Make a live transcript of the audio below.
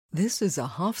This is a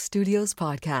Hoff Studios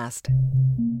podcast.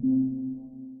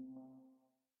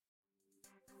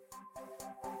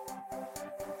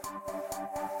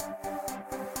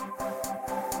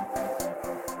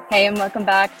 Hey, and welcome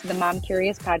back to the Mom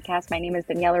Curious podcast. My name is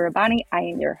Daniela Rabbani. I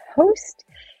am your host.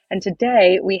 And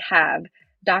today we have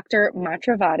Dr.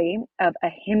 Mantravadi of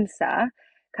Ahimsa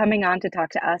coming on to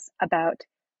talk to us about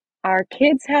our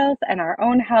kids' health and our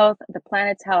own health, the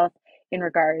planet's health in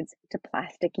regards to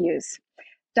plastic use.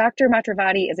 Dr.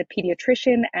 Mantravadi is a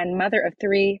pediatrician and mother of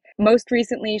three. Most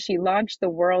recently, she launched the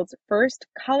world's first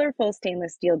colorful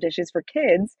stainless steel dishes for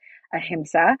kids,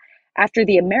 Ahimsa, after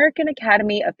the American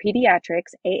Academy of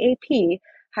Pediatrics, AAP,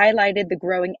 highlighted the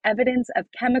growing evidence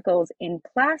of chemicals in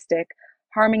plastic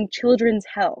harming children's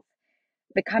health.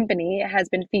 The company has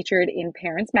been featured in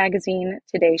Parents Magazine,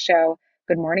 Today Show,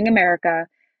 Good Morning America,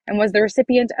 and was the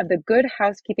recipient of the Good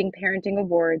Housekeeping Parenting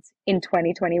Awards in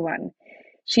 2021.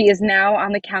 She is now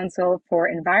on the Council for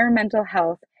Environmental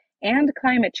Health and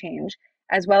Climate Change,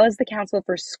 as well as the Council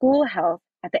for School Health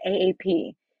at the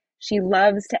AAP. She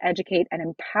loves to educate and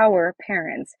empower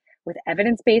parents with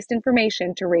evidence-based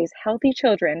information to raise healthy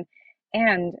children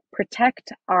and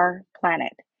protect our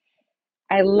planet.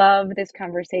 I love this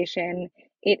conversation.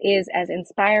 It is as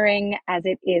inspiring as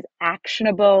it is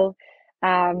actionable.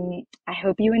 I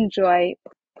hope you enjoy.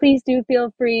 Please do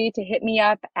feel free to hit me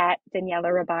up at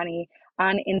Daniela Rabbani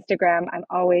on Instagram. I'm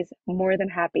always more than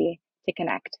happy to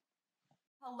connect.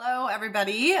 Hello,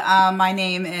 everybody. My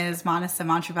name is Manasa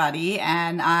Mantravadi,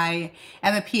 and I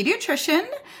am a pediatrician.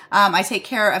 I take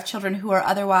care of children who are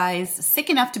otherwise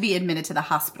sick enough to be admitted to the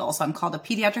hospital. So I'm called a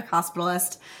pediatric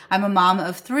hospitalist. I'm a mom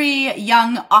of three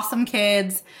young, awesome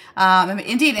kids. I'm an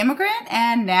Indian immigrant,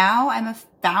 and now I'm a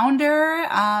founder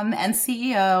and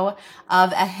CEO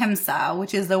of Ahimsa,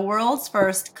 which is the world's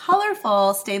first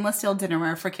colorful stainless steel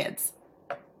dinnerware for kids.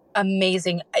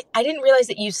 Amazing. I didn't realize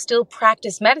that you still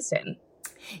practice medicine.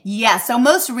 Yeah, so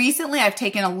most recently I've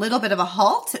taken a little bit of a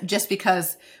halt just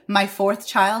because my fourth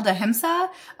child, Ahimsa,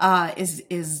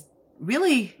 is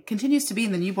really continues to be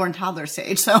in the newborn toddler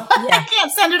stage. So yeah. I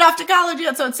can't send it off to college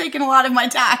yet, so it's taken a lot of my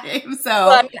time. So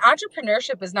well, I mean,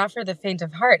 entrepreneurship is not for the faint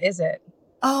of heart, is it?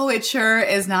 Oh, it sure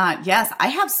is not. Yes, I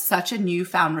have such a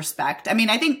newfound respect. I mean,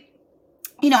 I think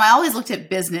I always looked at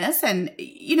business and,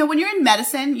 when you're in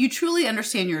medicine, you truly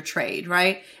understand your trade,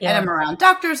 right? Yeah. And I'm around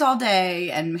doctors all day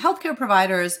and healthcare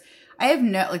providers. I have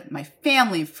my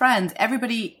family, friends,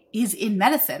 everybody is in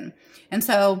medicine. And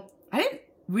so I didn't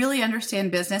really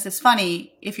understand business. It's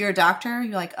funny, if you're a doctor,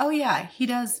 you're like, oh yeah, he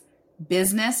does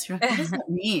business. You're like, what does that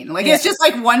mean? It's just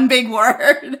like one big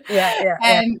word.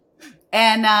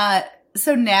 And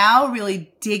so now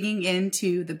really digging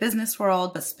into the business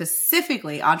world, but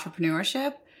specifically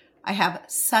entrepreneurship, I have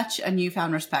such a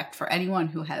newfound respect for anyone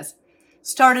who has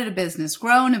started a business,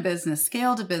 grown a business,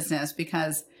 scaled a business,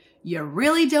 because you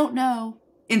really don't know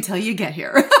until you get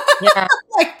here. Yeah.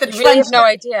 You really have no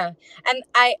idea. And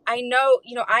I know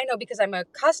because I'm a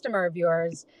customer of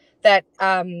yours that,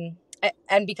 and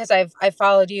because I've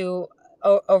followed you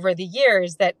over the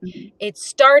years, that it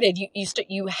started,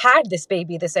 you had this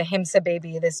baby, this Ahimsa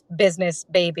baby, this business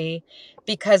baby,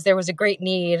 because there was a great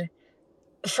need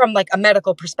from like a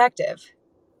medical perspective.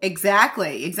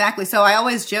 Exactly. So I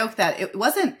always joke that it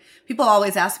wasn't, people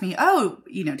always ask me, oh,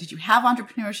 did you have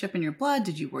entrepreneurship in your blood?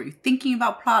 Were you thinking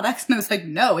about products? And I was like,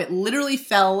 no, it literally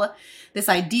this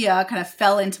idea kind of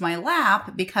fell into my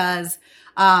lap because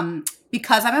I'm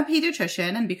a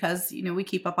pediatrician and because, we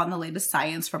keep up on the latest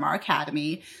science from our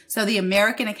academy. So the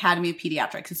American Academy of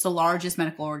Pediatrics, it's the largest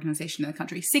medical organization in the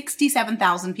country,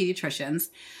 67,000 pediatricians.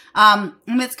 And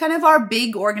it's kind of our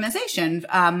big organization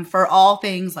for all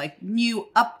things like new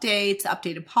updates,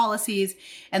 updated policies.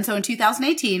 And so in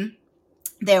 2018,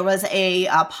 there was a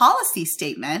policy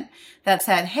statement that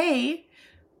said, hey,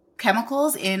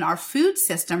 chemicals in our food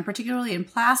system, particularly in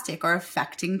plastic, are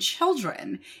affecting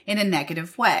children in a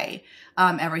negative way.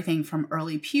 Everything from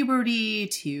early puberty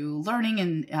to learning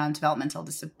and developmental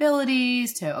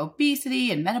disabilities to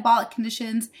obesity and metabolic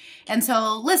conditions. And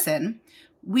so, listen,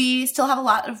 we still have a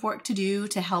lot of work to do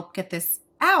to help get this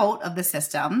out of the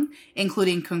system,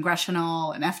 including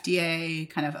congressional and FDA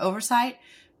kind of oversight.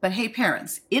 But hey,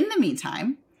 parents, in the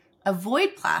meantime,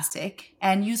 avoid plastic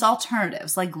and use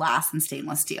alternatives like glass and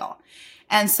stainless steel.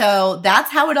 And so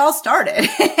that's how it all started.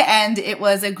 And it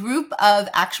was a group of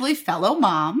actually fellow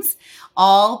moms,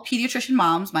 all pediatrician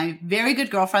moms, my very good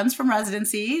girlfriends from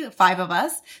residency, 5 of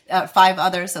us, 5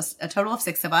 others, so a total of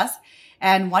 6 of us.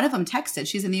 And one of them texted,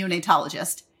 she's a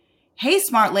neonatologist. Hey,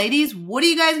 smart ladies, what are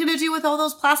you guys going to do with all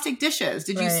those plastic dishes?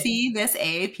 Did you see this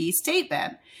AAP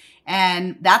statement?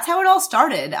 And that's how it all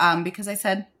started. Because I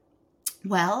said,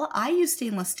 Well, I use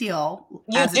stainless steel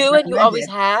You as it's do, and you always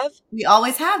recommended. have? We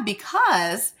always have,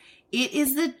 because it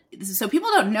is so people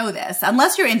don't know this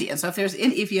unless you're Indian. So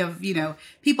if you have,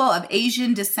 people of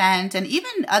Asian descent and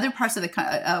even other parts of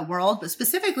the world, but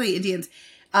specifically Indians,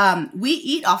 we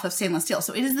eat off of stainless steel.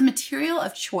 So it is the material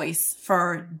of choice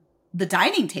for the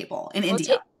dining table in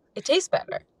India. It tastes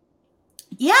better.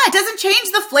 Yeah, it doesn't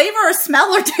change the flavor or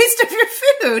smell or taste of your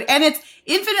food. And it's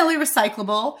infinitely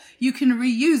recyclable. You can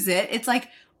reuse it. It's like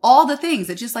all the things.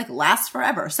 It just like lasts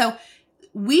forever. So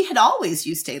we had always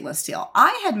used stainless steel.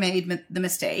 I had made the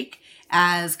mistake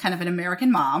as kind of an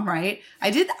American mom, right?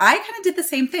 I kind of did the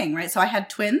same thing, right? So I had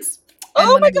twins.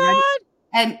 Oh my God.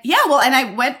 And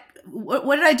I went,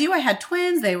 what did I do? I had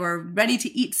twins. They were ready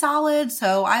to eat solid.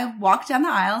 So I walked down the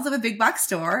aisles of a big box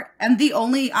store, and the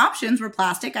only options were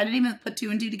plastic. I didn't even put two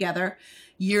and two together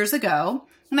years ago.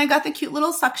 And I got the cute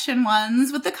little suction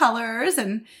ones with the colors,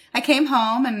 and I came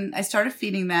home and I started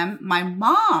feeding them. My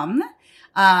mom,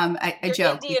 I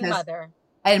joke Indian mother.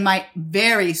 And my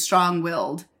very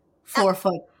strong-willed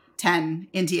 4'10"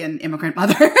 Indian immigrant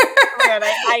mother. Man,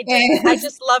 I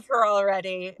just love her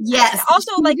already. Yes. And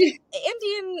also, like,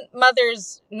 Indian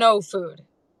mothers know food.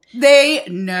 They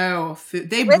know food.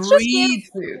 They breathe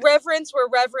food. Reverence where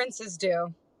reverence is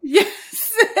due.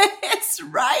 Yes, it's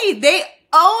right. They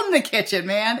own the kitchen,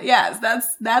 man. Yes,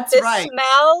 that's right. The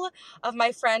smell of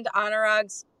my friend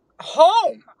Anurag's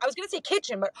home. I was going to say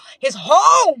kitchen, but his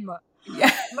home.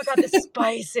 Yeah. Oh my God, the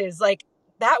spices. Like,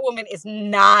 that woman is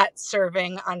not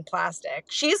serving on plastic.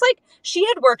 She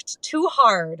had worked too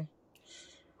hard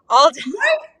all day.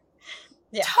 Right?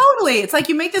 Yeah. Totally. It's like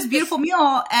you make this beautiful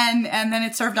meal and then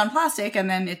it's served on plastic and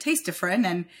then it tastes different.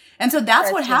 And so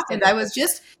that's what happened. I was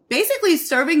just basically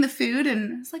serving the food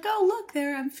and it's like, oh, look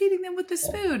there, I'm feeding them with this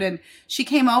food. And she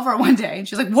came over one day and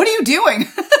she's like, what are you doing?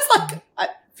 It's like,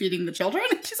 feeding the children.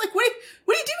 And she's like, what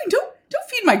are you doing? Don't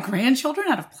feed my grandchildren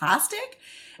out of plastic.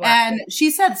 Wow. And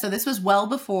she said, so this was well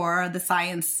before the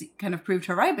science kind of proved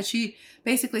her right, but she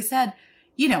basically said,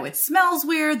 it smells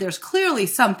weird. There's clearly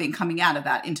something coming out of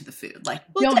that into the food. Like,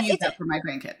 don't use that for my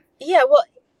grandkid. Yeah, well,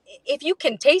 if you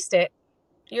can taste it,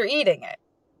 you're eating it.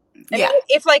 And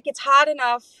if like it's hot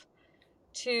enough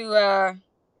to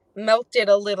melt it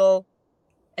a little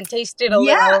and taste it a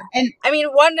little. And I mean,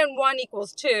 1 and 1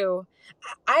 equals 2.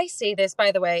 I say this,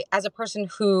 by the way, as a person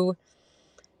who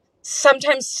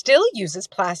sometimes still uses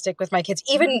plastic with my kids,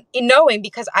 even in knowing,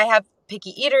 because I have picky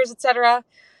eaters, etc.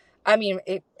 I mean,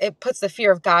 it puts the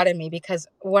fear of God in me, because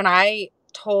when I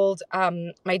told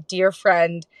my dear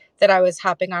friend that I was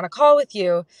hopping on a call with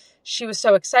you, she was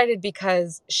so excited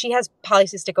because she has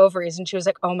polycystic ovaries, and she was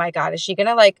like, oh my God, is she going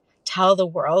to like tell the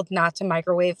world not to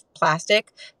microwave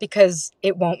plastic because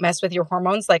it won't mess with your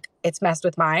hormones like it's messed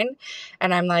with mine?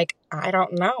 And I'm like, I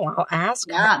don't know. I'll ask.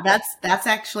 Yeah, that's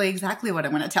actually exactly what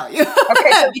I'm going to tell you.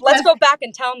 Okay, so let's go back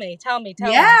and tell me.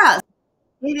 Yeah.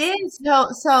 It is.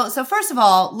 So first of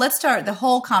all, let's start the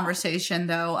whole conversation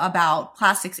though about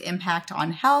plastic's impact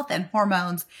on health and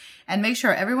hormones, and make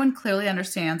sure everyone clearly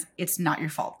understands it's not your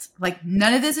fault. Like,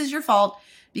 none of this is your fault,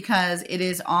 because it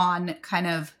is on kind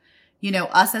of,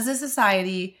 us as a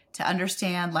society to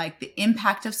understand like the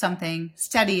impact of something,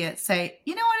 study it, say,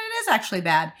 you know what, it is actually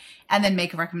bad, and then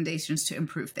make recommendations to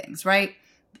improve things, right?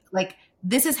 Like,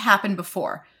 this has happened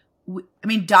before. I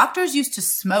mean, doctors used to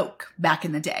smoke back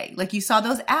in the day. Like, you saw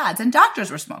those ads and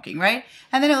doctors were smoking, right?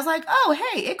 And then it was like, oh,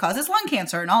 hey, it causes lung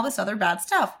cancer and all this other bad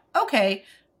stuff. Okay,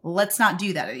 let's not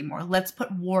do that anymore. Let's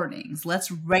put warnings.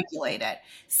 Let's regulate it.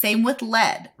 Same with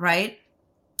lead, right?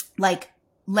 Like,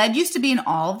 lead used to be in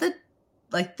all of the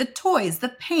toys, the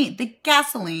paint, the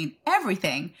gasoline,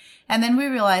 everything. And then we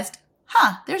realized,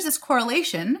 there's this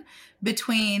correlation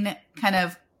between kind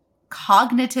of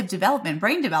cognitive development,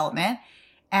 brain development,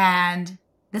 and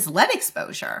this lead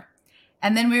exposure.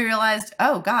 And then we realized,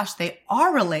 oh gosh, they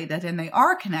are related and they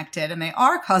are connected and they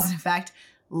are cause and effect.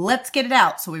 Let's get it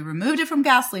out. So we removed it from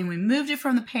gasoline. We moved it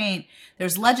from the paint.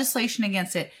 There's legislation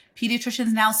against it.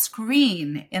 Pediatricians now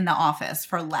screen in the office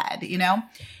for lead,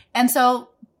 And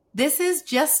so this is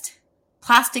just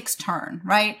plastic's turn,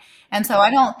 right? And so I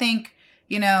don't think,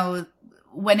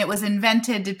 when it was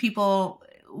invented,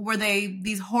 were they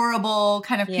these horrible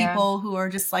kind of people who are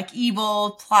just like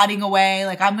evil, plotting away,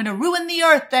 like, I'm going to ruin the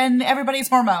earth and everybody's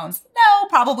hormones? No,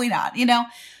 probably not,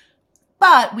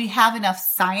 But we have enough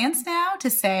science now to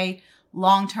say,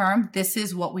 long-term, this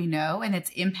is what we know, and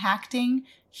it's impacting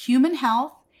human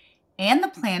health and the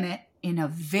planet in a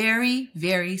very,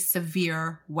 very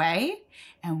severe way,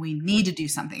 and we need to do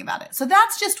something about it. So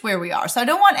that's just where we are. So I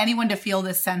don't want anyone to feel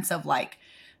this sense of like,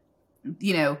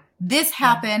 this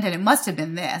happened and it must have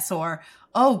been this, or,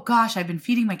 oh gosh, I've been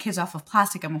feeding my kids off of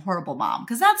plastic. I'm a horrible mom.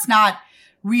 Because that's not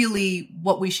really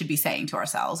what we should be saying to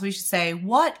ourselves. We should say,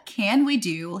 what can we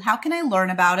do? How can I learn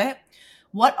about it?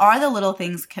 What are the little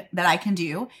things that I can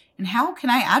do? And how can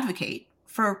I advocate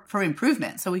for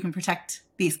improvement so we can protect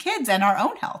these kids and our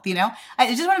own health?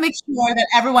 I just want to make sure that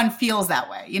everyone feels that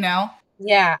way,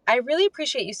 Yeah, I really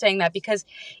appreciate you saying that, because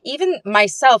even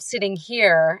myself sitting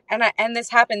here, and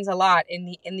this happens a lot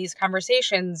in these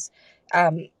conversations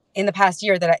in the past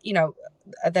year that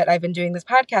that I've been doing this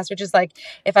podcast, which is like,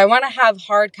 if I want to have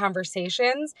hard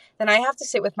conversations, then I have to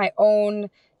sit with my own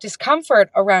discomfort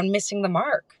around missing the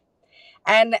mark.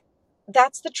 And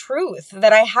that's the truth,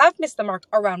 that I have missed the mark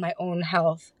around my own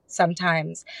health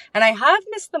sometimes. And I have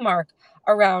missed the mark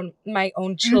around my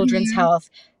own children's health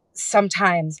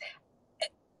sometimes.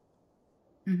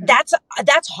 That's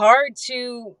hard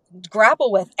to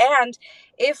grapple with. And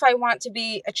if I want to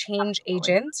be a change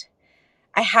agent,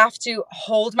 I have to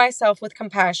hold myself with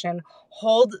compassion,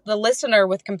 hold the listener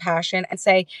with compassion, and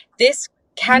say, this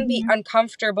can be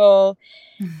uncomfortable.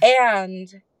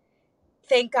 And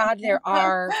thank God there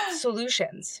are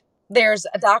solutions. There's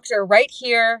a doctor right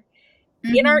here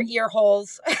in our ear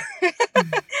holes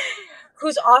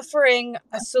who's offering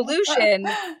a solution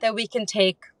that we can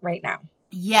take right now.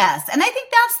 Yes. And I think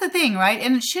that's the thing, right?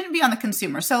 And it shouldn't be on the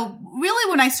consumer. So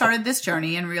really, when I started this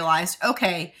journey and realized,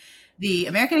 okay, the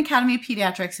American Academy of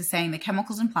Pediatrics is saying that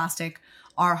chemicals in plastic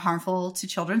are harmful to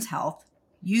children's health,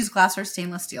 use glass or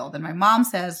stainless steel. Then my mom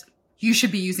says, you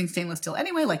should be using stainless steel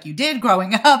anyway, like you did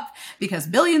growing up, because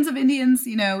billions of Indians,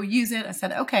 use it. I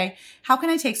said, okay, how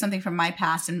can I take something from my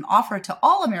past and offer it to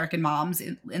all American moms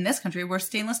in this country where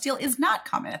stainless steel is not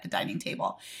common at the dining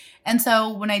table? And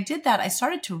so when I did that, I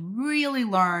started to really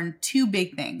learn two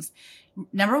big things.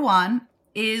 Number one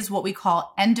is what we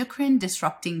call endocrine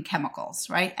disrupting chemicals,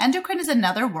 right? Endocrine is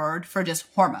another word for just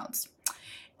hormones.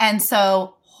 And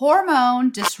so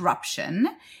hormone disruption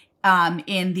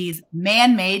in these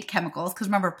man-made chemicals, because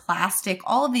remember, plastic,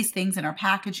 all of these things in our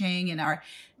packaging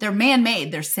they're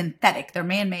man-made, they're synthetic, they're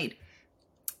man-made.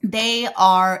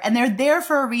 And they're there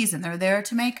for a reason. They're there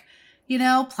to make,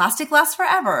 plastic last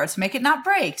forever, to make it not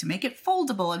break, to make it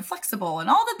foldable and flexible, and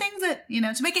all the things that,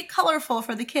 to make it colorful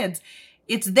for the kids.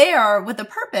 It's there with a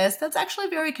purpose that's actually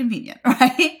very convenient,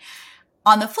 right?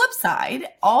 On the flip side,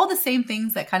 all the same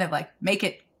things that kind of like make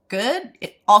it good,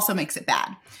 it also makes it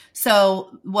bad.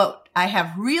 So what I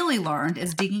have really learned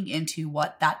is digging into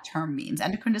what that term means,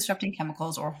 endocrine disrupting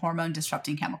chemicals or hormone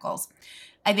disrupting chemicals.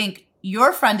 I think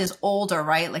your friend is older,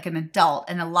 right? Like an adult.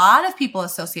 And a lot of people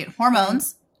associate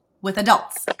hormones with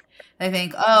adults. They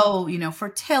think,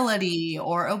 fertility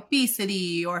or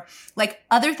obesity or like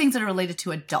other things that are related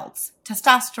to adults,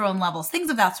 testosterone levels, things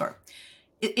of that sort.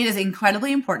 It is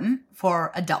incredibly important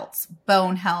for adults,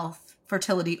 bone health,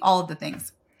 fertility, all of the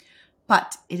things.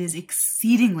 But it is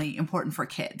exceedingly important for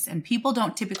kids. And people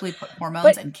don't typically put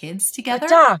hormones and kids together.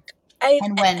 Doc,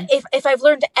 if I've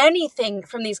learned anything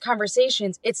from these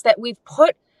conversations, it's that we've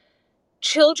put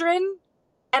children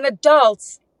and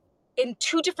adults in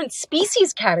two different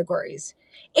species categories.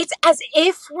 It's as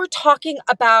if we're talking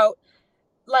about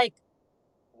like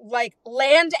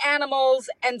land animals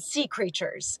and sea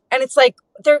creatures. And it's like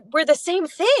we're the same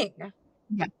thing.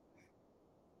 Yeah.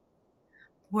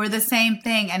 We're the same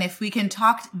thing. And if we can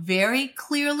talk very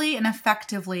clearly and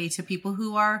effectively to people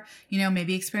who are,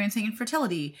 maybe experiencing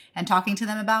infertility and talking to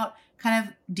them about kind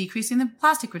of decreasing the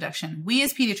plastic reduction, we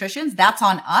as pediatricians, that's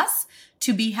on us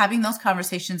to be having those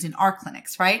conversations in our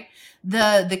clinics, right?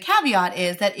 The caveat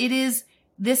is that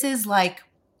this is like,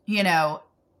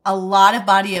 a lot of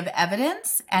body of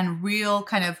evidence and real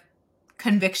kind of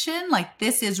conviction. Like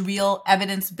this is real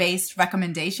evidence-based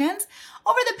recommendations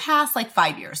over the past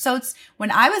 5 years. So it's when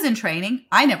I was in training,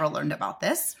 I never learned about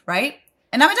this, right?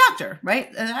 And I'm a doctor, right?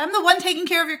 I'm the one taking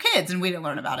care of your kids and we didn't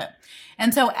learn about it.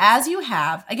 And so as you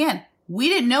have, again, we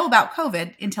didn't know about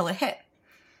COVID until it hit.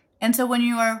 And so when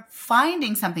you are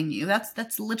finding something new,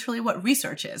 that's literally what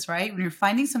research is, right? When you're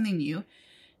finding something new,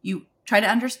 you try to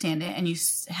understand it and you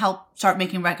help start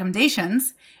making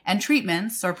recommendations and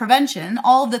treatments or prevention,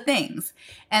 all of the things.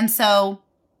 And so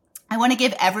I want to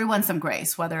give everyone some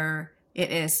grace, whether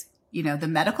it is, the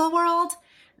medical world,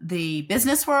 the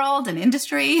business world and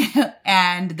industry,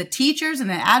 and the teachers and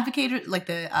the advocates,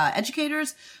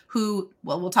 educators who,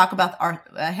 we'll talk about our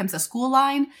Ahimsa school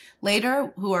line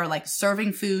later, who are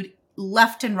serving food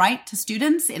left and right to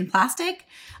students in plastic,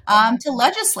 to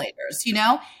legislators,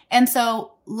 And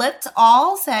so let's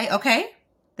all say, okay,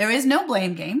 there is no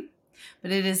blame game,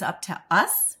 but it is up to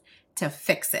us to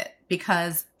fix it,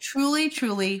 because truly,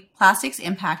 truly plastic's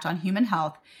impact on human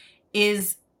health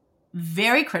is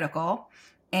very critical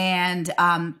and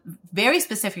very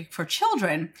specific for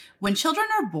children. When children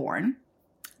are born,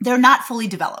 they're not fully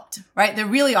developed, right? They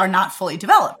really are not fully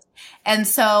developed. And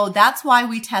so that's why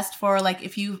we test for, like,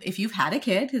 if you've had a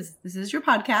kid, because this is your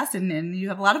podcast and you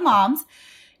have a lot of moms,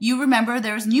 you remember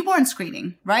there's newborn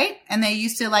screening, right? And they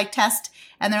used to like test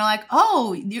and they're like,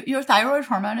 oh, your thyroid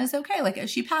hormone is okay. Like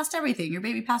she passed everything. Your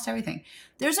baby passed everything.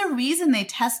 There's a reason they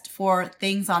test for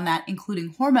things on that,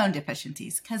 including hormone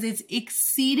deficiencies, because it's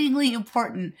exceedingly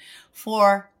important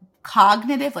for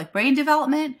cognitive, like brain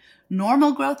development,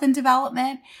 normal growth and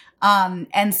development.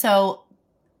 And so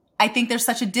I think there's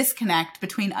such a disconnect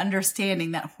between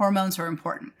understanding that hormones are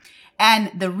important.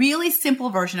 And the really simple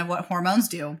version of what hormones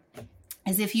do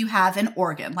is if you have an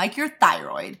organ like your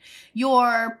thyroid,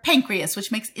 your pancreas,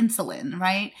 which makes insulin,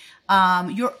 right?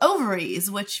 Your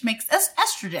ovaries, which makes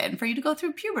estrogen for you to go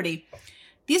through puberty.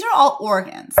 These are all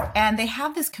organs and they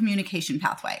have this communication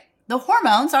pathway. The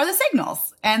hormones are the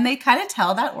signals and they kind of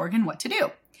tell that organ what to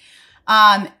do.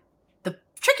 The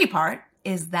tricky part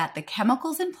is that the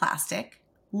chemicals in plastic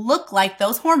look like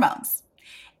those hormones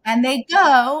and they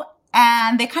go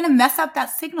and they kind of mess up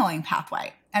that signaling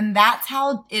pathway. And that's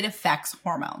how it affects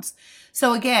hormones.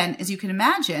 So again, as you can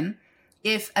imagine,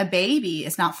 if a baby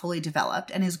is not fully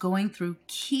developed and is going through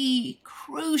key,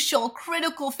 crucial,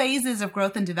 critical phases of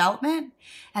growth and development,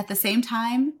 at the same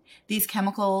time, these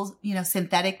chemicals,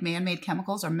 synthetic man-made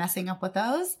chemicals are messing up with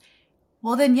those,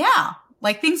 well then yeah,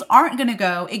 like things aren't going to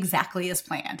go exactly as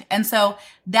planned. And so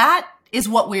that is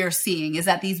what we are seeing, is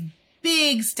that these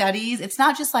big studies, it's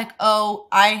not just like, oh,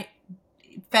 I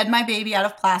fed my baby out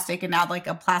of plastic and now like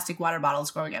a plastic water bottle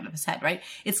is growing out of his head, right?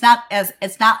 It's not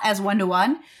as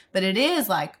one-to-one, but it is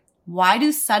like, why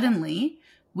do suddenly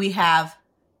we have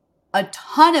a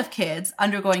ton of kids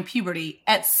undergoing puberty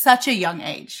at such a young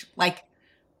age, like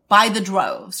by the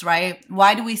droves, right?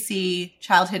 Why do we see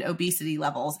childhood obesity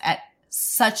levels at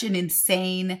such an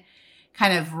insane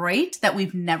kind of rate that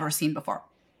we've never seen before?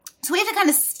 So we have to kind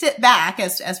of sit back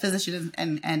as physicians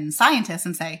and scientists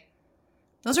and say,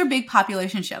 those are big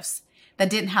population shifts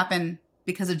that didn't happen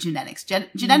because of genetics.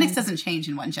 Genetics doesn't change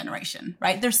in one generation,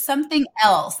 right? There's something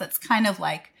else that's kind of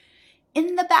like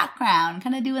in the background,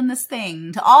 kind of doing this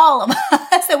thing to all of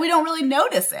us that we don't really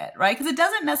notice it, right? Because it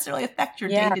doesn't necessarily affect your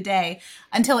day-to-day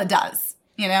until it does,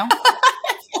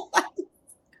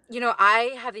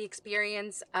 I have the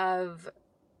experience of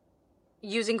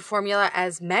using formula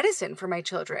as medicine for my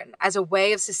children, as a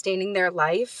way of sustaining their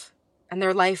life and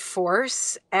their life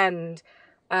force. And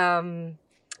then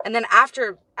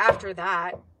after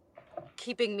that,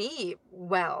 keeping me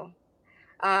well.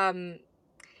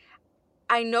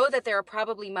 I know that there are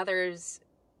probably mothers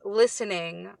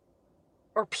listening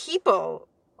or people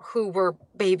who were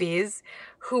babies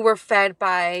who were fed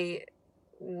by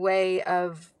way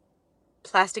of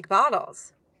plastic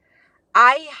bottles.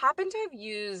 I happen to have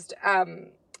used,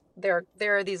 there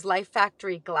are these Life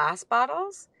Factory glass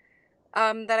bottles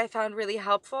that I found really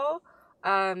helpful.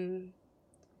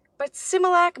 But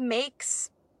Similac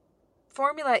makes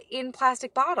formula in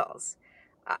plastic bottles.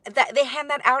 That they hand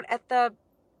that out at the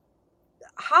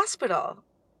hospital.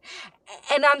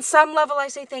 And on some level, I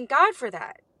say thank God for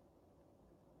that.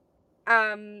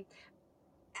 The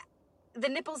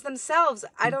nipples themselves,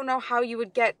 I don't know how you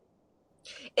would get,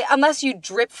 unless you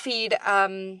drip feed.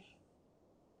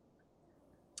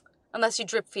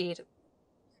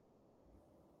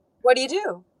 What do you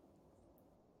do?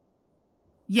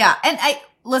 Yeah. And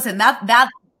listen,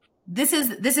 this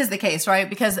is the case, right?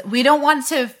 Because we don't want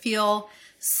to feel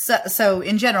so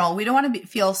in general, we don't want to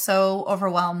feel so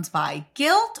overwhelmed by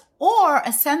guilt or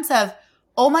a sense of,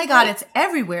 oh my God, it's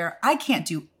everywhere. I can't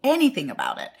do anything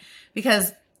about it,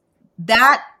 because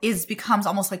that becomes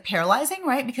almost like paralyzing,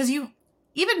 right? Because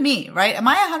even me, right? Am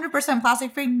I 100%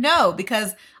 plastic free? No,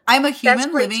 because I'm a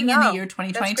human living in the year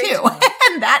 2022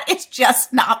 and that is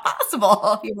just not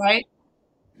possible, right?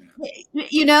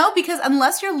 Because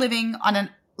unless you're living on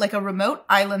a remote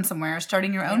island somewhere,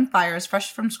 starting your own fires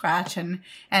fresh from scratch and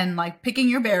like picking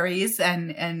your berries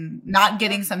and not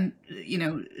getting some,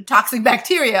 toxic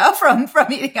bacteria from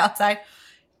eating outside,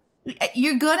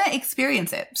 you're going to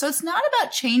experience it. So it's not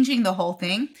about changing the whole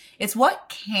thing. It's what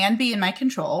can be in my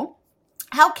control.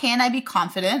 How can I be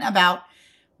confident about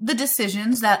the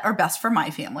decisions that are best for my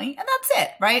family? And that's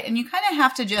it, right? And you kind of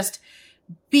have to just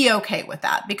be okay with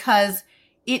that, because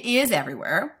it is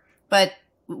everywhere. But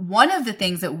one of the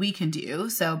things that we can do,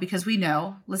 because we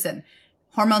know, listen,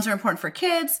 hormones are important for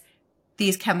kids.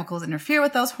 These chemicals interfere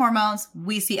with those hormones.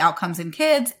 We see outcomes in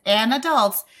kids and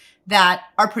adults that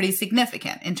are pretty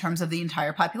significant in terms of the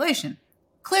entire population.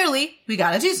 clearly we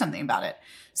got to do something about it.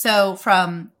 So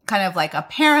from kind of like a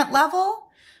parent level,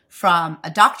 from a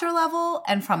doctor level,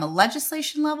 and from a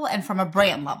legislation level, and from a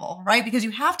brand level, right? Because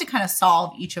you have to kind of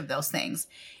solve each of those things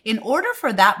in order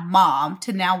for that mom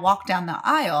to now walk down the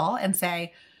aisle and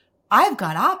say, I've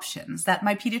got options that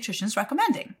my pediatrician is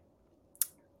recommending.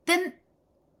 Then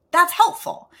that's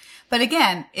helpful. But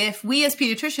again, if we as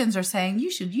pediatricians are saying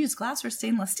you should use glass or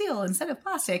stainless steel instead of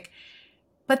plastic,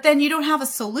 but then you don't have a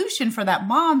solution for that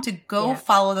mom to go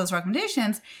follow those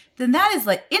recommendations, then that is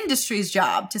like industry's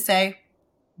job to say,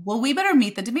 well, we better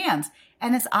meet the demands.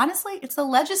 And it's honestly, it's the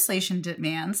legislation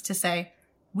demands to say,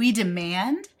 we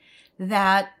demand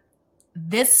that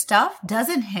this stuff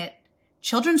doesn't hit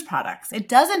children's products. It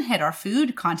doesn't hit our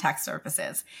food contact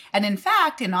surfaces. And in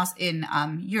fact, in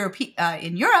Europe,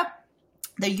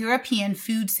 the European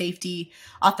Food Safety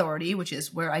Authority, which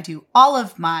is where I do all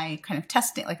of my kind of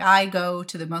testing, like I go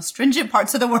to the most stringent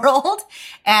parts of the world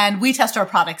and we test our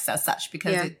products as such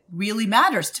because it really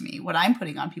matters to me what I'm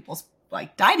putting on people's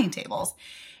like dining tables.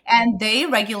 And they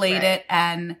regulate it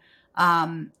and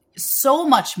so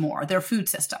much more, their food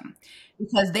system,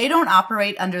 because they don't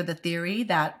operate under the theory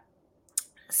that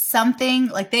something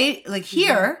like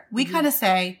here, we kind of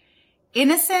say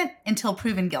innocent until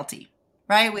proven guilty.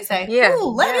 Right? We say,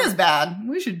 ooh, lead is bad.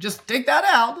 We should just take that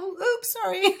out. Oops,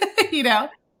 sorry. You know,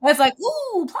 it's like,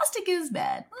 ooh, plastic is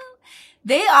bad. Well,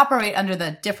 they operate under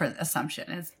the different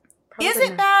assumption. Is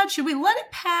it bad? Should we let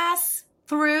it pass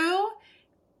through?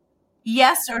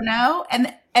 Yes or no?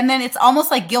 And then it's almost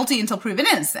like guilty until proven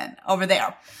innocent over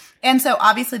there. And so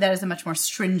obviously that is a much more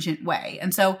stringent way.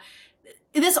 And so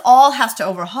this all has to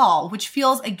overhaul, which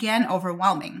feels again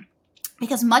overwhelming.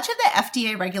 Because much of the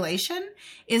FDA regulation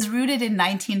is rooted in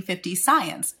 1950s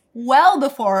science, well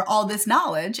before all this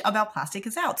knowledge about plastic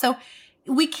is out. So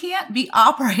we can't be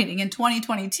operating in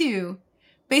 2022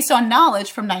 based on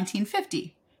knowledge from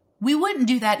 1950. We wouldn't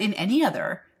do that in any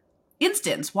other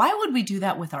instance. Why would we do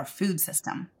that with our food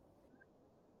system?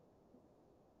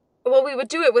 Well, we would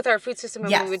do it with our food system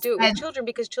and we would do it with children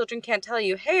because children can't tell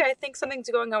you, hey, I think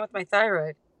something's going on with my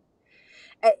thyroid.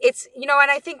 It's, you know, and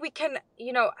I think we can,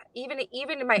 you know, even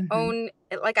in my own,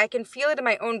 like I can feel it in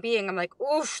my own being. I'm like,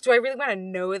 oof, do I really want to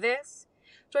know this?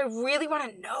 Do I really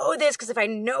want to know this? Because if I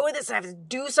know this, I have to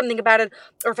do something about it.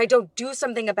 Or if I don't do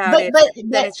something about it,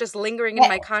 then it's just lingering in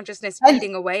my consciousness,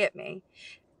 eating away at me.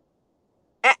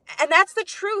 And that's the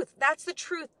truth. That's the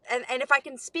truth. And if I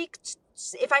can speak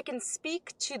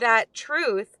to that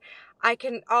truth, I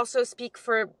can also speak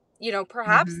for, you know,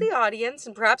 perhaps the audience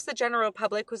and perhaps the general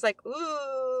public who's like,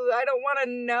 ooh, I don't want to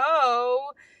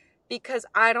know because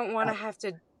I don't want to have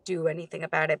to do anything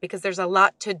about it because there's a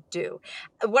lot to do.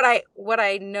 What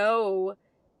I know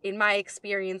in my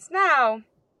experience now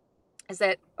is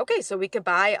that, okay, so we could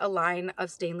buy a line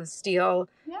of stainless steel,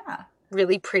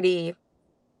 really pretty,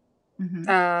 you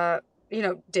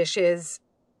know, dishes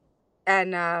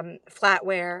and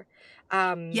flatware.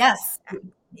 Yes.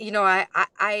 You know,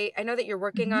 I know that you're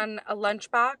working on a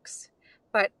lunchbox,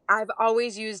 but I've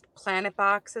always used Planet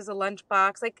Box as a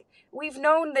lunchbox. Like we've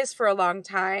known this for a long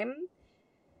time,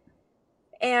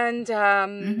 and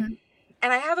and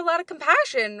I have a lot of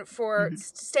compassion for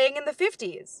staying in the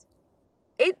 50s.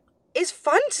 It is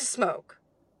fun to smoke.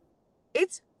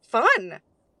 It's fun.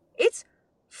 It's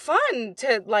fun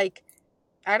to like,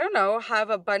 I don't know, have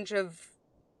a bunch of,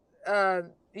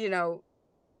 you know,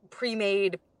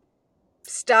 pre-made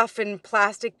stuff in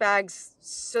plastic bags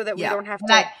so that we don't have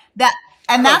to.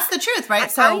 That's the truth, right?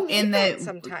 So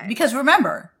because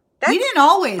remember, we didn't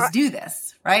always do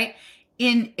this, right?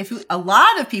 If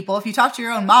you talk to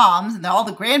your own moms and all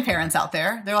the grandparents out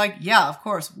there, they're like, yeah, of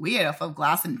course, we had a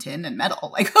glass and tin and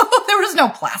metal. Like there was no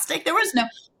plastic.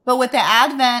 But with the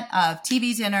advent of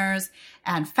TV dinners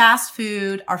and fast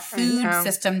food, our food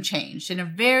system changed in a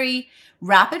very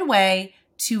rapid way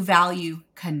to value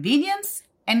convenience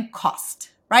and cost,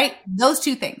 right? Those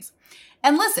two things.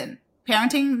 And listen,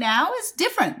 parenting now is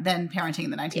different than parenting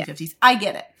in the 1950s. Yeah. I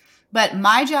get it. But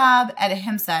my job at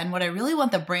Ahimsa and what I really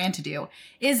want the brand to do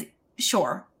is,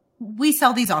 sure, we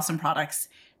sell these awesome products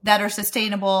that are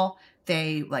sustainable.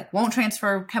 They like won't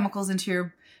transfer chemicals into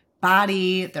your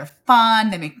body. They're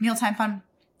fun. They make mealtime fun.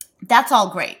 That's all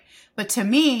great. But to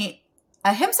me,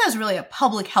 Ahimsa is really a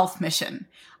public health mission.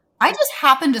 I just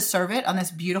happen to serve it on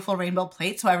this beautiful rainbow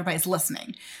plate so everybody's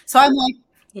listening. So I'm like,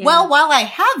 well, while I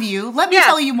have you, let me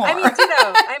tell you more. I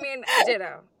mean,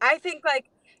 ditto. I think like,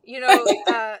 you know,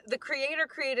 the creator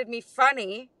created me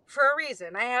funny for a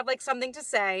reason. I have like something to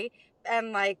say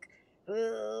and like,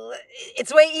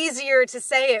 it's way easier to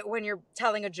say it when you're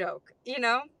telling a joke, you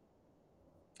know?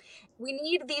 We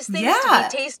need these things to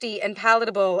be tasty and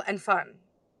palatable and fun.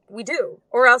 we do,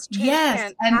 or else change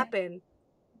Yes, can't happen.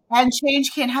 And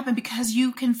change can't happen because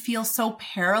you can feel so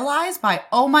paralyzed by,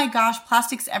 oh my gosh,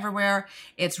 plastic's everywhere.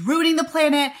 It's ruining the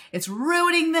planet. It's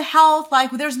ruining the health.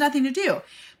 Like, there's nothing to do.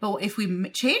 But if we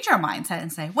change our mindset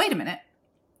and say, wait a minute,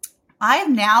 I've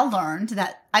now learned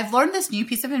that I've learned this new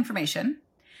piece of information.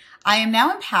 I am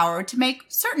now empowered to make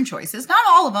certain choices. Not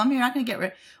all of them. You're not going to get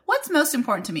rid. What's most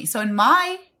important to me? So in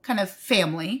my kind of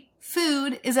family,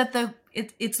 food is at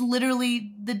it's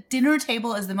literally the dinner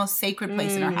table is the most sacred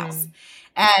place in our house.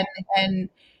 And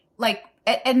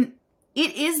it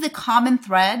is the common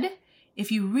thread.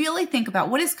 If you really think about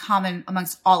what is common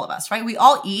amongst all of us, right? We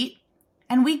all eat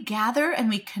and we gather and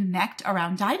we connect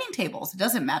around dining tables. It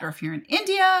doesn't matter if you're in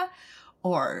India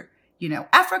or,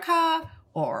 Africa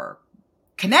or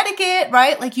Connecticut,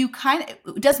 right? Like it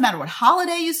doesn't matter what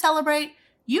holiday you celebrate,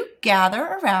 you gather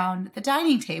around the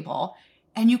dining table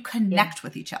and you connect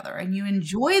with each other and you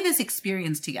enjoy this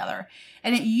experience together.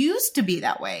 And it used to be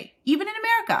that way, even in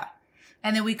America.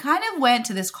 And then we kind of went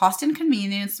to this cost and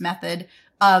convenience method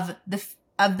of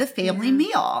the family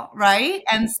meal, right?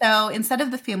 And so instead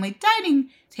of the family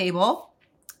dining table,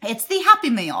 it's the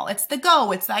happy meal. It's the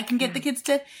go. It's I can get the kids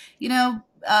to,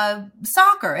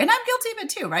 soccer. And I'm guilty of it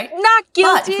too, right? Not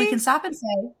guilty. But if we can stop and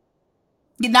say,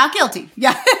 you're not guilty.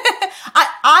 Yeah.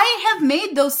 I have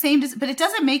made those same, but it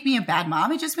doesn't make me a bad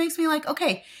mom. It just makes me like,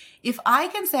 okay, if I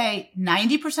can say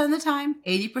 90% of the time,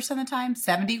 80% of the time,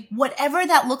 70, whatever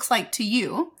that looks like to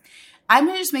you, I'm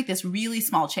going to just make this really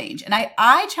small change. And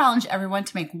I challenge everyone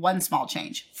to make one small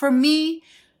change. For me,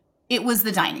 it was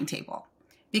the dining table.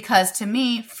 Because to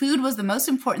me, food was the most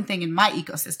important thing in my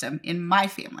ecosystem, in my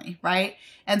family, right?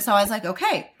 And so I was like,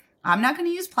 okay, I'm not going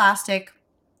to use plastic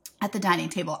at the dining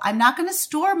table. I'm not going to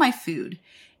store my food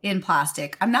in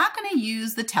plastic. I'm not going to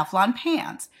use the Teflon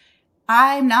pans.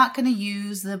 I'm not going to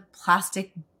use the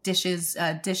plastic dish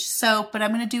soap, but I'm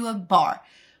going to do a bar.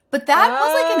 But that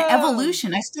was like an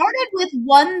evolution. I started with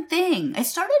one thing.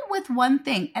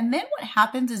 And then what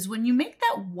happens is when you make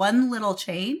that one little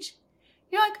change,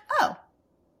 you're like, oh,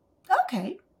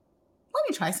 okay, let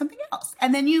me try something else.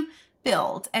 And then you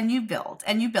build and you build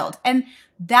and you build. And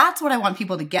that's what I want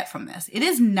people to get from this. It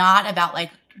is not about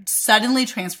like suddenly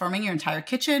transforming your entire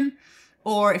kitchen,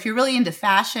 or if you're really into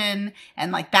fashion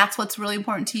and like that's what's really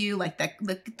important to you, like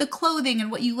the clothing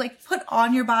and what you like put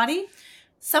on your body.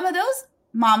 Some of those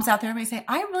moms out there may say,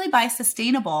 I really buy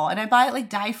sustainable and I buy it like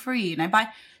dye-free and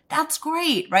that's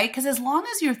great, right? Because as long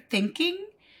as you're thinking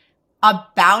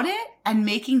about it and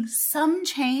making some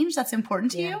change that's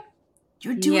important to you,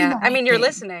 you're doing the right you're thing.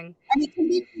 listening. And it can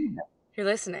be, you're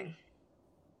listening.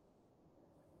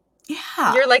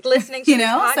 Yeah. You're like listening to this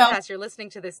podcast. You're listening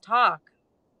to this talk.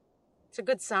 It's a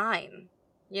good sign,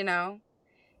 A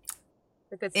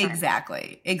good sign.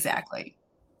 Exactly.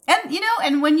 And,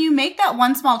 and when you make that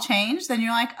one small change, then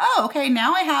you're like, oh, okay,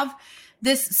 now I have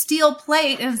this steel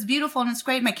plate and it's beautiful and it's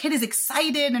great. My kid is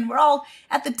excited and we're all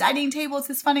at the dining table. It's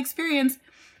this fun experience.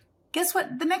 Guess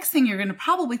what? The next thing you're going to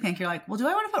probably think, you're like, well, do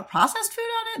I want to put processed food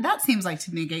on it? That seems like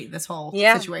to negate this whole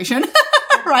situation,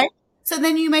 right? So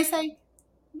then you may say,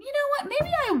 you know what?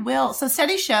 Maybe I will. So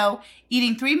studies show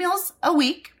eating 3 meals a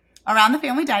week around the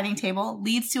family dining table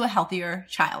leads to a healthier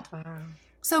child. Wow.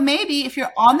 So maybe if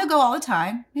you're on the go all the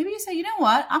time, maybe you say, you know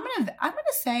what? I'm going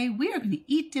to say we are going to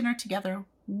eat dinner together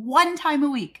one time a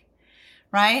week,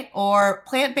 right? Or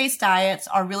plant-based diets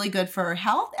are really good for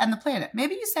health and the planet.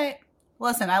 Maybe you say,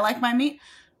 listen, I like my meat,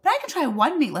 but I can try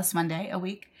one meatless Monday a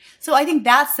week. So I think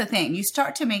that's the thing. You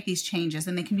start to make these changes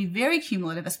and they can be very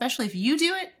cumulative, especially if you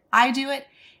do it, I do it,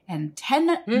 and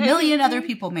 10 million other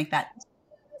people make that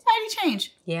tiny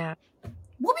change. Yeah.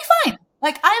 We'll be fine.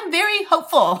 Like, I am very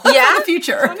hopeful for the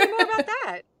future. Tell me more about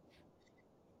that.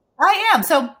 I am.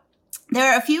 So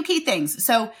there are a few key things.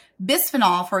 So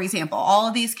bisphenol, for example, all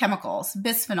of these chemicals,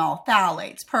 bisphenol,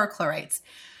 phthalates, perchlorates.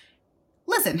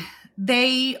 Listen,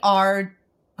 they are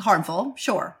harmful,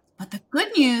 sure. But the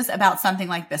good news about something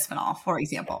like bisphenol, for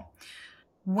example,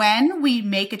 when we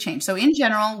make a change, so in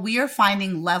general, we are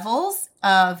finding levels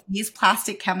of these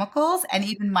plastic chemicals and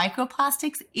even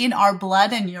microplastics in our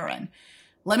blood and urine.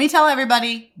 Let me tell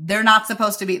everybody, they're not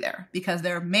supposed to be there because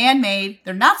they're man-made.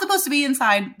 They're not supposed to be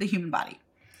inside the human body.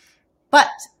 But,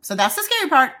 so that's the scary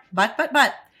part, but,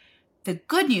 the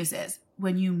good news is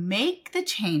when you make the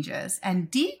changes and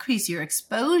decrease your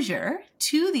exposure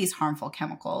to these harmful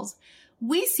chemicals,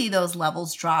 we see those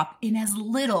levels drop in as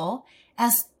little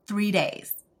as 3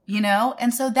 days,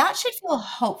 And so that should feel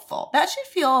hopeful. That should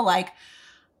feel like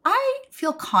I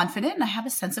feel confident and I have a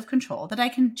sense of control that I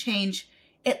can change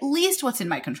at least what's in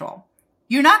my control.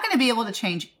 You're not going to be able to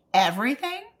change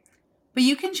everything, but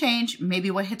you can change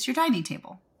maybe what hits your dining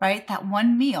table right? That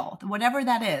one meal, whatever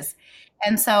that is.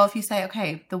 And so if you say,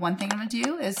 okay, the one thing I'm going to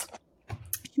do is,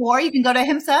 or you can go to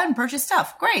Ahimsa and purchase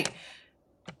stuff. Great.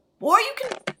 Or you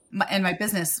can, and my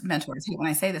business mentors hate when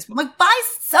I say this, but like buy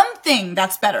something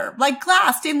that's better, like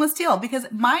glass, stainless steel, because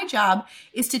my job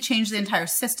is to change the entire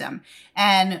system.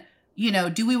 And, you know,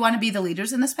 do we want to be the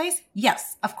leaders in this space?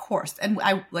 Yes, of course. And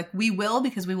we will,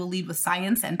 because we will lead with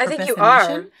science and purpose. I think you and are.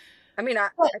 mission. I mean, I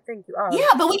think you are. Yeah,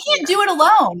 but we can't do it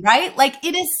alone, right? Like,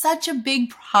 it is such a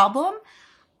big problem.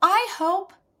 I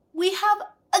hope we have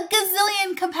a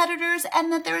gazillion competitors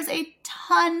and that there's a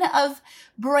ton of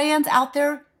brands out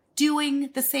there doing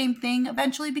the same thing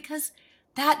eventually, because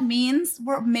that means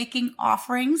we're making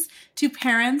offerings to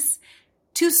parents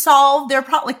to solve their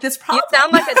this problem. You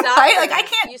sound like a doctor. Right? Like, I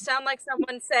can't. You sound like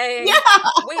someone saying, Yeah.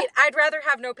 wait, I'd rather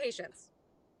have no patients.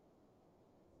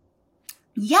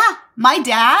 Yeah. My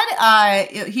dad,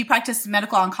 he practiced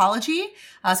medical oncology.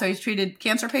 So he's treated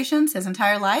cancer patients his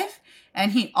entire life.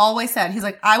 And he always said, he's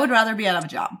like, I would rather be out of a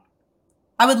job.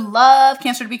 I would love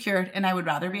cancer to be cured, and I would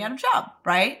rather be out of a job,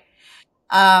 right?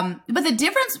 But the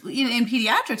difference in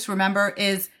pediatrics, remember,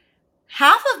 is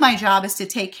half of my job is to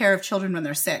take care of children when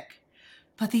they're sick.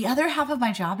 But the other half of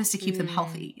my job is to keep them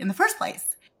healthy in the first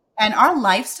place. And our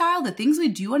lifestyle, the things we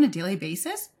do on a daily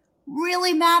basis,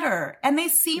 really matter. And they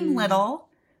seem little,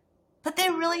 but they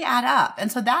really add up.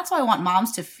 And so that's why I want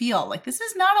moms to feel like this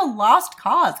is not a lost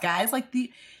cause, guys. Like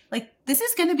this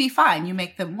is going to be fine. You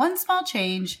make them one small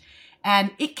change,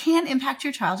 and it can impact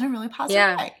your child in a really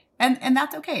positive way. And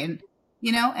that's okay. And,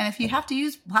 you know, and if you have to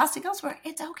use plastic elsewhere,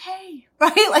 it's okay,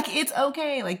 right? Like, it's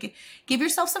okay. Like, give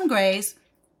yourself some grace,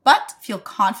 but feel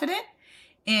confident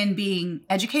in being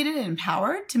educated and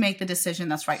empowered to make the decision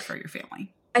that's right for your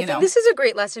family. I think this is a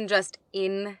great lesson just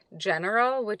in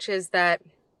general, which is that,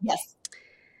 yes,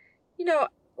 you know,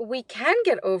 we can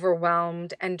get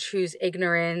overwhelmed and choose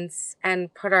ignorance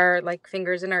and put our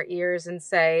fingers in our ears and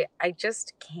say, I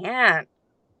just can't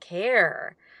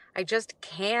care. I just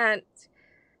can't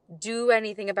do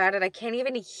anything about it. I can't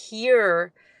even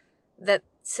hear that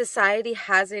society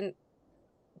hasn't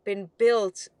been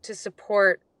built to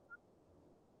support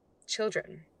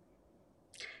children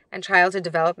and childhood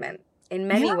development in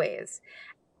many ways.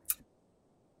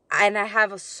 And I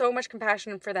have so much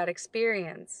compassion for that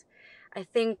experience. I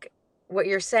think what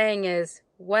you're saying is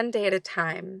one day at a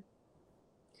time,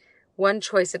 one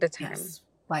choice at a time,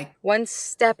 one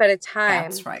step at a time.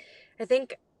 That's right. I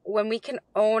think when we can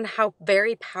own how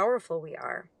very powerful we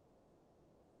are,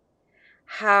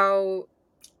 how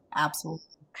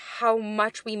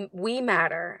much we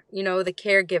matter, you know, the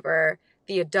caregiver,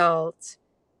 the adult,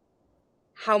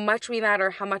 how much we matter,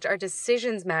 how much our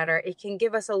decisions matter, it can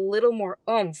give us a little more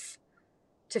oomph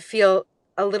to feel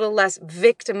a little less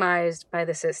victimized by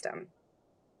the system.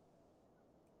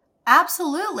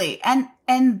 Absolutely.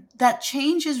 And that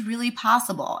change is really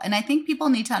possible. And I think people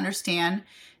need to understand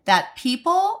that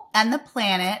people and the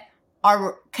planet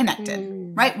are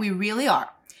connected, right? We really are.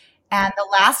 And the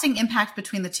lasting impact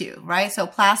between the two, right? So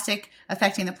plastic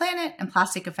affecting the planet and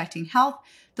plastic affecting health,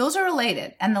 those are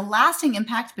related. And the lasting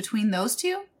impact between those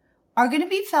two are going to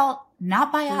be felt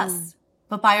not by us,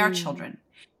 but by our children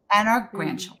and our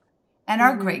grandchildren and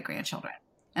our great-grandchildren.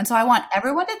 And so I want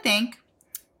everyone to think,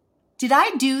 did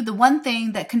I do the one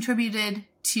thing that contributed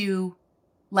to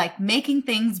making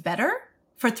things better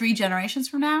for 3 generations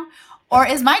from now? Or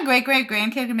is my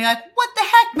great-great-grandkid going to be like, what the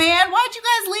heck, man? Why'd you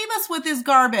guys leave us with this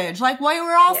garbage? Why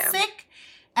we're all sick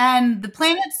and the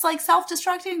planet's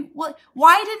self-destructing?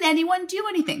 Why didn't anyone do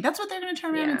anything? That's what they're going to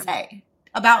turn around and say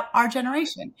about our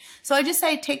generation. So I just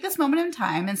say, take this moment in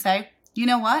time and say, you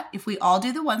know what? If we all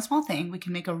do the one small thing, we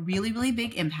can make a really, really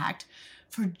big impact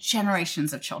for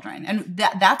generations of children. And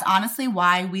that's honestly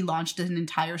why we launched an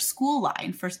entire school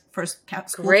line for school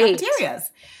cafeterias,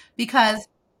 because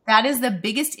that is the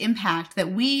biggest impact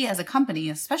that we as a company,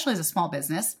 especially as a small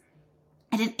business,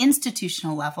 at an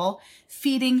institutional level,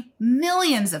 feeding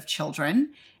millions of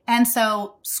children. And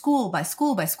so school by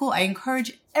school by school, I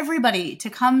encourage everybody to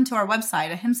come to our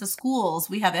website, Ahimsa Schools.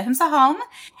 We have Ahimsa Home,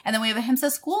 and then we have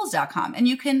ahimsaschools.com. And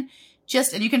you can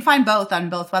find both on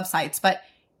both websites, but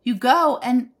you go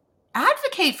and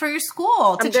advocate for your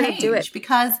school to change,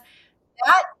 because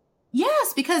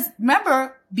because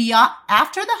remember,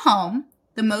 after the home,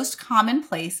 the most common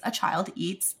place a child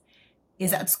eats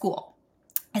is at school,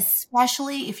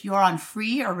 especially if you're on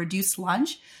free or reduced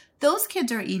lunch. Those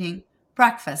kids are eating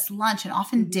breakfast, lunch, and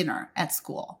often dinner at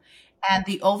school. And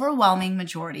the overwhelming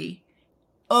majority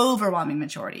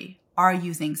are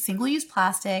using single-use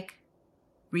plastic,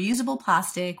 reusable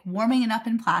plastic, warming it up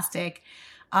in plastic.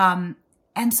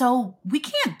 And so we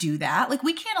can't do that. Like,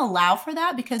 we can't allow for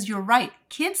that, because you're right.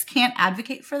 Kids can't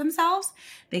advocate for themselves.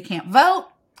 They can't vote.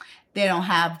 They don't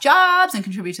have jobs and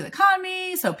contribute to the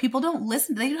economy. So people don't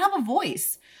listen. They don't have a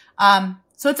voice.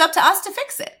 So it's up to us to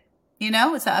fix it.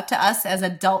 It's up to us as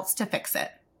adults to fix it.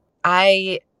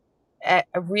 I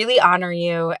really honor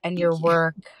you and your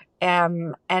work,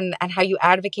 and how you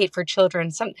advocate for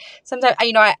children. Sometimes,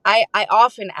 I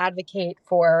often advocate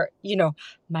for,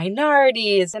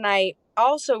 minorities. And I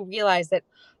also realize that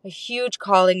a huge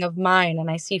calling of mine, and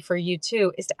I see for you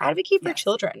too, is to advocate for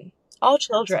children, all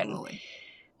children.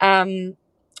 Absolutely.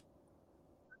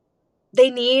 They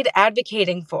need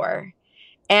advocating for.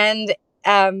 And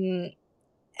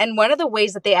one of the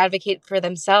ways that they advocate for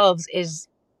themselves is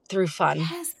through fun.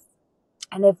 Yes.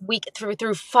 And if we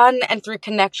through fun and through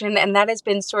connection, and that has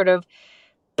been sort of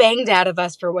banged out of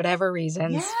us for whatever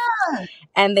reasons. Yeah.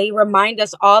 And they remind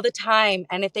us all the time.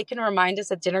 And if they can remind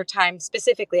us at dinner time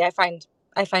specifically, I find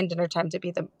dinner time to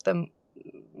be the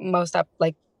most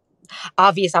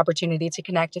obvious opportunity to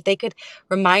connect. If they could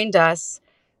remind us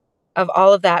of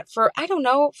all of that for,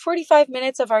 45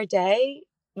 minutes of our day,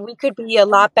 we could be a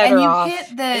lot better off. And you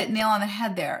hit the nail on the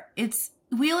head there.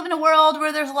 We live in a world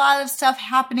where there's a lot of stuff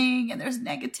happening and there's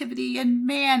negativity, and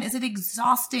man, is it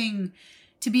exhausting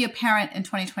to be a parent in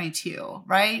 2022,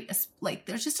 right? It's like,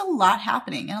 there's just a lot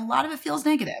happening and a lot of it feels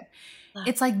negative.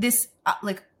 It's like this,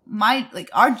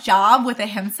 our job with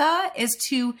Ahimsa is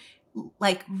to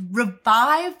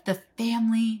revive the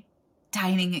family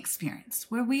dining experience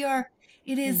where you're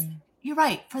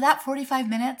right. For that 45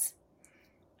 minutes,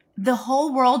 the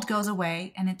whole world goes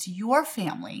away and it's your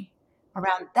family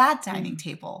around that dining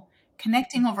table,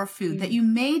 connecting over food that you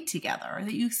made together,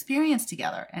 that you experienced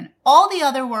together, and all the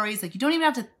other worries, you don't even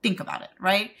have to think about it,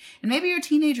 right? And maybe your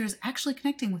teenager is actually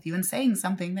connecting with you and saying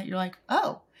something that you're like,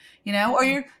 oh, or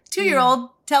your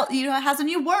 2-year-old has a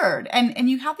new word, and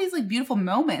you have these beautiful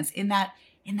moments in that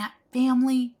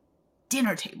family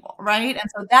dinner table, right?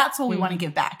 And so that's what we want to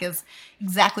give back, is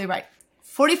exactly right.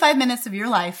 45 minutes of your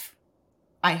life,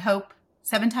 I hope,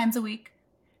 7 times a week.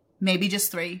 Maybe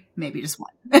just 3, maybe just 1.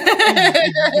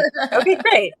 Okay,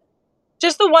 great.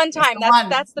 Just the one time.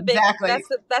 That's the big. Exactly.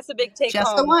 That's the big take home.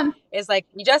 Just the one. Is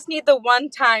you just need the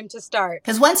one time to start.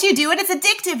 Because once you do it, it's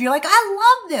addictive. You're like,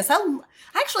 I love this. I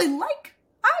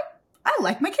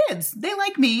like my kids. They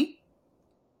like me.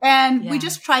 And we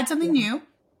just tried something new.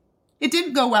 It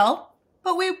didn't go well,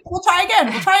 but we'll try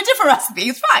again. We'll try a different recipe.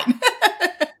 It's fine.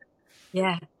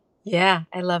 Yeah.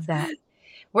 I love that.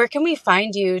 Where can we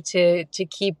find you to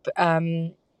keep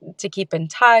in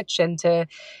touch and to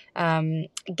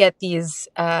get this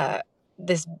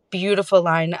beautiful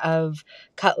line of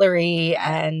cutlery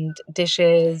and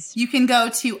dishes? You can go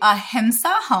to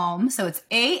Ahimsa Home. So it's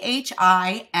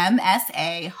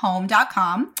AHIMSA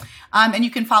home.com. And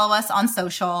you can follow us on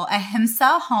social,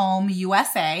 Ahimsa Home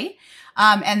USA.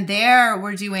 And there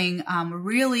we're doing,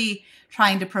 really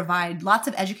trying to provide lots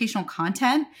of educational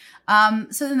content.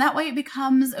 So then that way it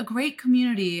becomes a great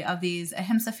community of these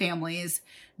Ahimsa families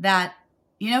that,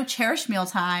 cherish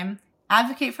mealtime,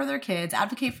 advocate for their kids,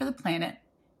 advocate for the planet,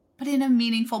 but in a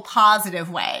meaningful, positive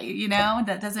way,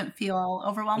 that doesn't feel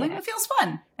overwhelming. It feels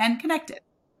fun and connected.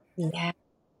 Yeah.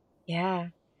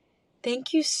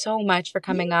 Thank you so much for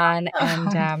coming on,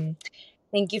 and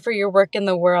thank you for your work in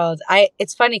the world.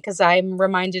 It's funny because I'm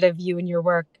reminded of you and your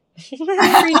work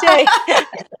every day.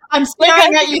 I'm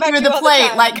staring at you through the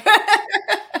plate,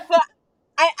 Well,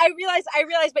 I realize,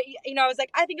 but I was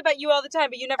I think about you all the time,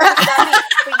 but you never think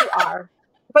about me.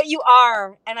 But you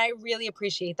are, and I really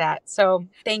appreciate that. So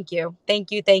thank you. And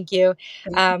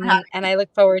I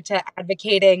look forward to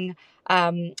advocating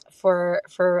for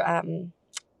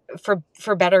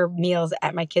better meals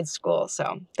at my kids' school.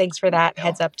 So thanks for that.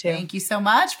 Heads up too. Thank you so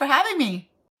much for having me.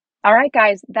 All right,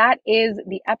 guys, that is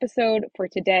the episode for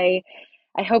today.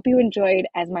 I hope you enjoyed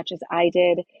as much as I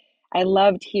did. I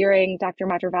loved hearing Dr.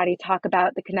 Mantravadi talk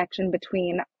about the connection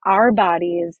between our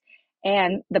bodies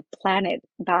and the planet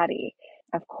body.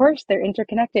 Of course, they're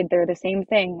interconnected. They're the same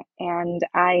thing. And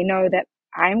I know that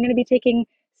I'm going to be taking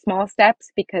small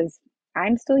steps because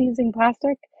I'm still using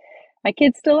plastic. My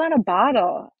kid's still on a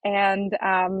bottle. And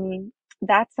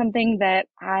that's something that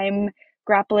I'm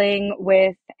grappling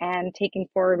with and taking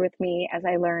forward with me as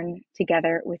I learn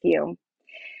together with you.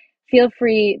 Feel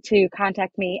free to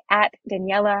contact me at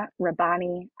Daniela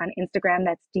Rabbani on Instagram.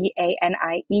 That's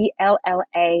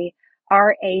DanielleRabbani.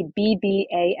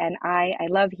 I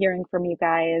love hearing from you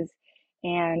guys,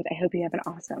 and I hope you have an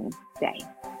awesome day.